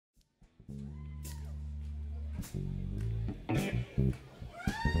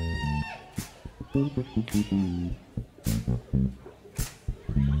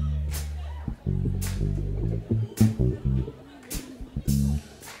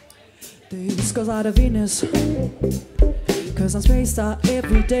This goes out of Venus, 'cause I'm spaced out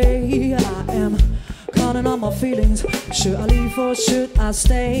every day. I am counting on my feelings. Should I leave or should I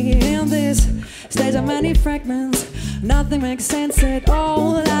stay in this stage of many fragments? Nothing makes sense at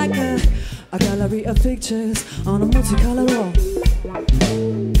all, like a gallery of pictures on a multicolored wall.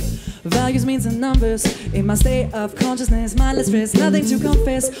 Values, means and numbers in my state of consciousness. Mindless risk, nothing to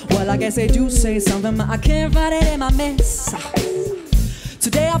confess. Well, I guess they do say something, but I can't find it in my mess.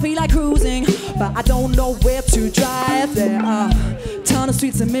 Today I feel like cruising, but I don't know where to drive. There are a ton of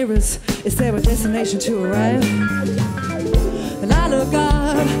streets and mirrors. Is there a destination to arrive? And I look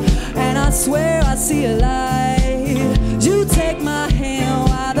up and I swear I see a light. You take my hand,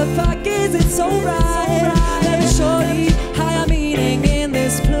 why the fuck is it so right? There's surely higher meaning in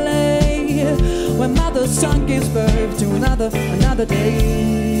this play, when mother sun gives birth to another day.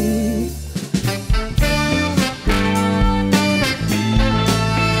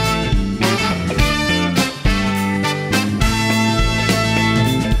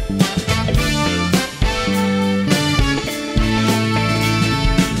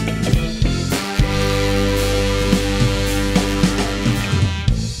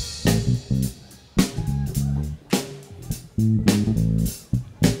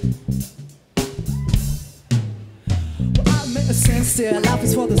 Still, life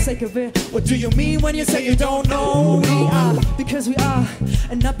is for the sake of it. What do you mean when you say you don't know? We are because we are,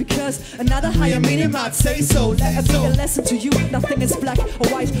 and not because another higher meaning might say so. Let us be a lesson to you. Nothing is black or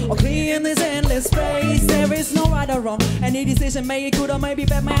white or clear in this endless space. There is no right or wrong. Any decision made good or maybe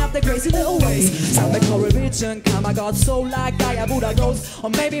bad may have the crazy little ways. Some may call religion, karma, God, soul, like Gaia, Buddha, ghost, or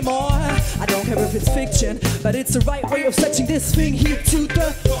maybe more. I don't care if it's fiction, but it's the right way of setting this thing here to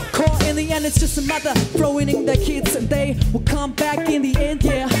the core. In the end, it's just a mother throwing in their kids, and they will come back in the end,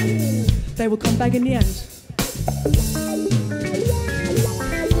 yeah. They will come back in the end.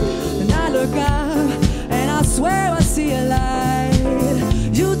 And I look up and I swear I see a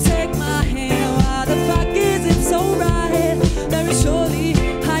light. You take my hand, why the fuck is it so right? There is surely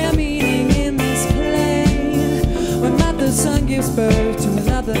higher meaning in this play, when mother sun gives birth to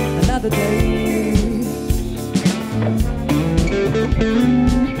another day.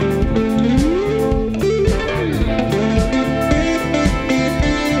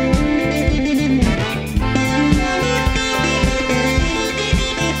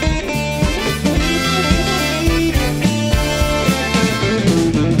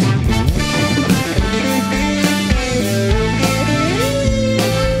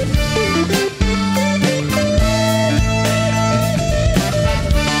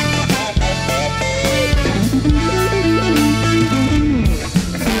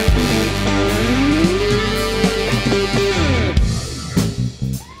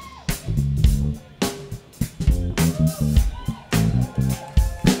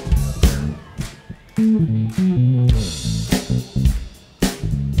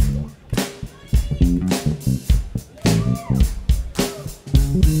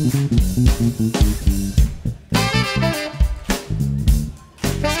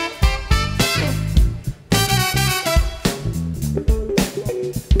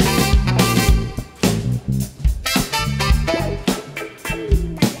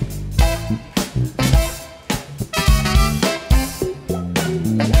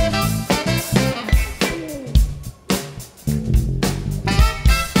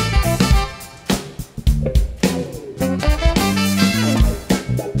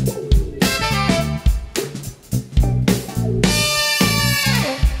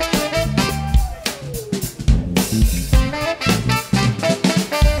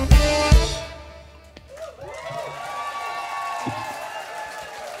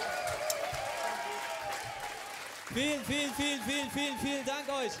 Vielen Dank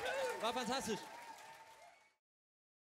euch. War fantastisch.